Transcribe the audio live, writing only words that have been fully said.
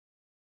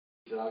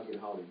that I'll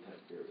get Holly to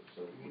take care of it,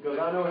 so, because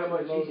I know how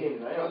much he's in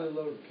and out. Cut a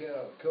load of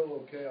cow,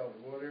 cull cows,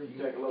 or whatever. You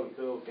take a load of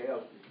cull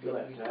cows, you'll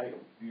have to tag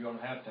them. You're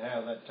gonna have to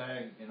have that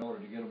tag in order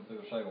to get them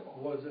through a sale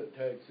barn. What does that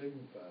tag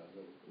signify,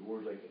 though?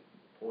 Where's they can,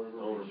 point of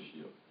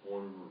ownership,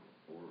 or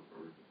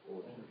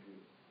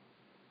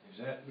Is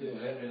that,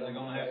 are they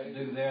gonna have to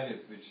do that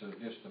if it's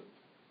just a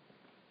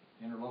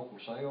interlocal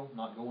sale,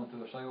 not going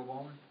through a sale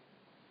barn?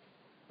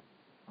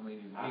 I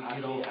mean, I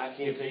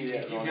can't tell you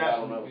that, if you I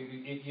got don't know.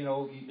 you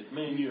know, if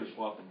me and you are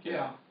swapping cows.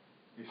 yeah,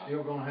 you're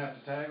still gonna have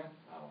to tag them?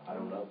 I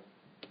don't know.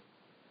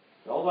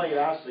 The only thing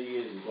that I see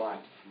is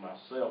like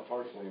myself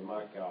personally in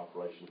my cow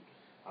operation,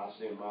 I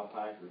send my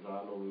packers,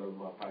 I normally load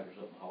my packers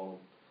up and haul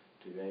them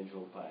to the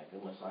Angelo pack,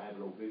 unless I have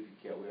an old goofy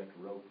cow we have to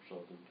rope or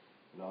something,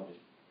 and I'll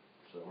just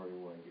sell her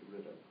anyway and get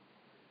rid of it.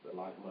 But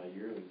like my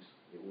yearlings,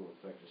 it won't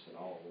affect us at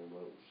all on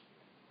those.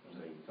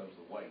 Because of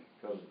the weight.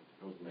 Because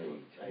of the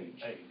age.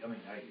 Age,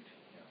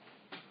 yeah.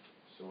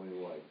 So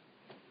anyway,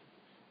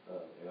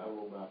 and I don't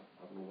know about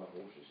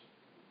horses.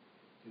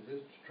 Is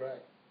this the track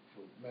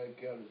for mad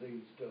cow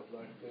disease, stuff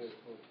like that?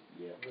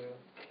 Yeah. Well,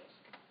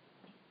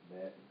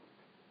 That,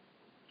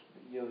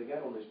 you know, they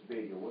got on this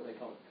big, what do they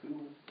call it,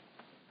 cool?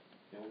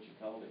 You know what you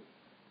call it?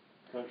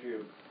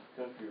 Country of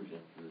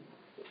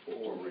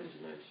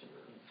Origination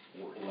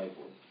or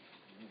labeling.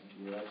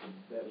 You know,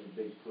 that was a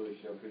big push,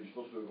 you know, because you're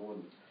supposed to be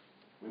going,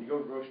 when you go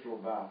to the grocery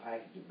store and buy a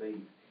package of beef,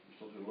 you're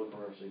supposed to look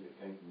around and see if it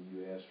came from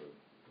the US or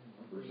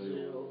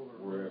Brazil or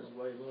wherever.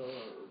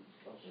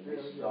 And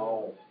this is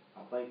all,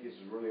 I think this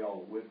is really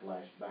all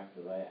whiplash back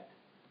to that,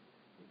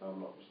 if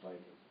I'm not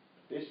mistaken.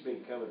 This has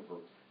been coming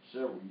for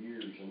several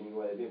years, and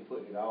anyway, they've been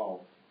putting it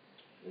off,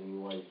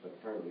 anyway, but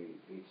apparently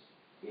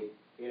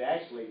it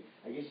actually,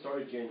 I guess,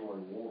 started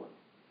January 1.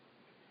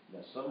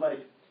 Now,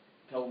 somebody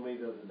told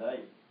me the other day,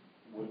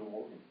 Wyndham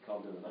Morgan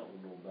called me the night, we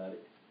know about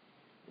it,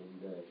 and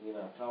he and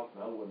I talked,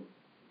 and I wasn't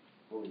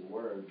fully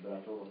aware, but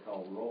I told him to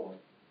call Roy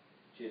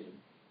Chisholm.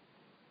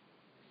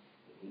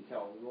 He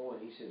called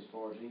Roy, and he said as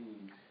far as he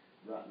knew,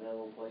 right now,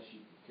 the only place you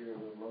could carry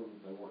them loads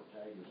if they weren't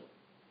tagged was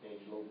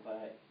Angelo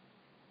Pack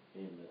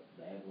and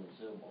the Abilene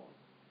Sale Barn.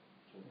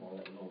 So far,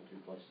 that was the only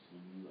two places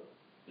he knew of.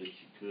 that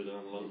you could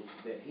unload.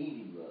 That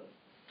he knew of.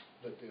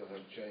 but they'll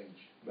have change.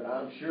 But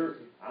I'm sure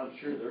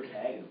they're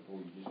tagging them for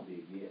you, just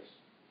be a guess.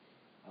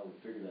 I would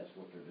figure that's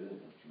what they're doing,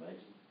 don't you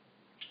imagine?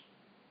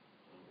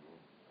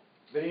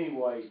 But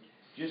anyway,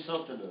 just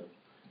something to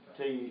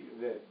tell you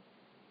that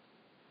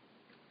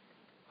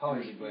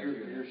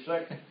your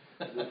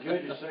the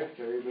judge's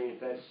secretary, I mean, if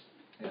that's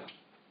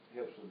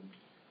helps them,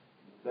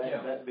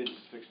 that business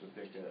is fixing to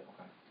pick up.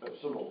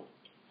 Some more.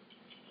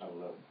 I don't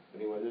know.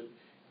 Anyway, this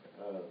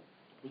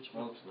Which makes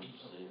no sense,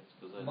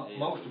 because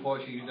most of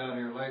what you've done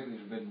here lately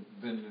has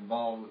been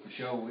involved with the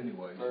show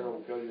anyway.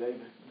 Colonel Cody, they've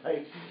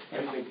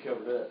been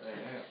covered up.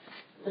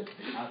 They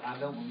have. I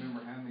don't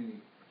remember how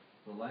many.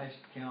 The last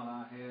count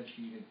I had,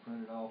 she had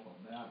printed off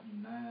about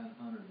 900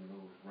 of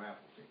those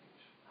raffle tickets.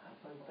 I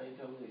think they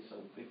told me they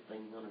sold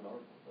 1,500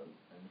 articles of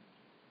them.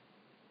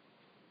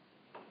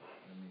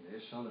 I mean,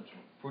 they're selling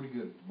some pretty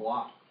good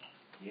block.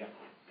 Yeah.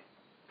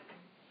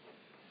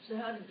 So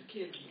how did the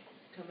kids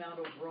come out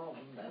overall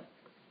in that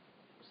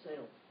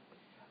sale?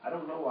 I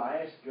don't know.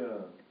 I asked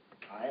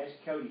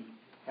Cody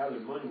how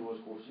their money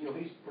was. Of course, you know,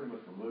 he's pretty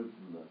much removed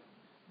from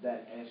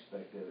that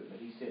aspect of it. But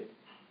he said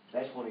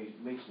that's when he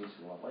mentioned this.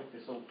 Well, I think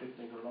they sold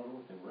 $1,500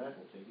 worth in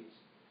raffle tickets.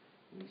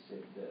 And he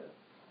said,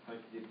 I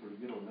think they did pretty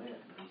good on that.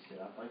 And he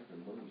said, I think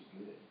their money was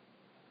good.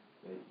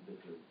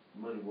 But their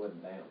money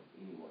wasn't down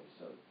anyway.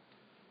 So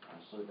I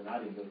assume, and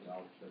I didn't go to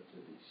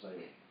the sale.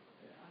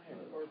 Yeah, I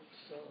had worked,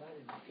 so I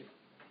didn't get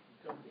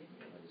come in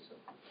here. So.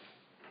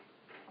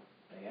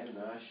 They had a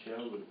nice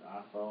show, and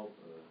I thought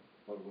it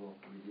went off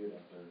pretty good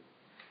out there.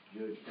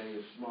 Judge came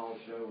to a small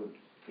show, and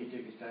he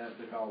took his time,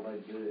 took all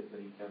day to do it, but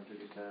he kind of took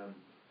his time,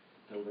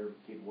 told every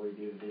kid what he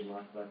did, didn't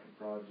like about the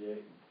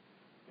project, and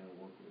kind of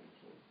worked with him.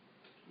 So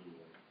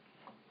anyway,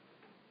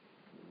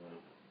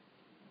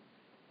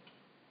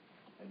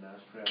 a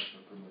nice crowd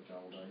for pretty much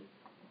all day.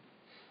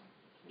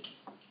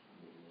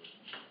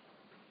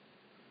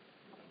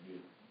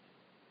 Good.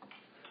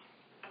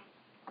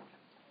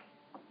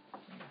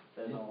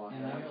 That's all I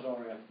have. I'm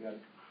sorry I forgot.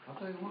 I'll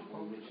tell you what,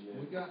 folks,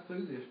 we got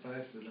through this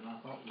faster than I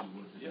thought we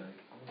would today.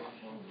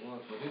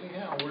 But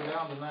anyhow, we're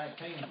down to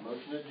 19.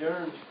 Motion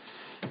adjourned.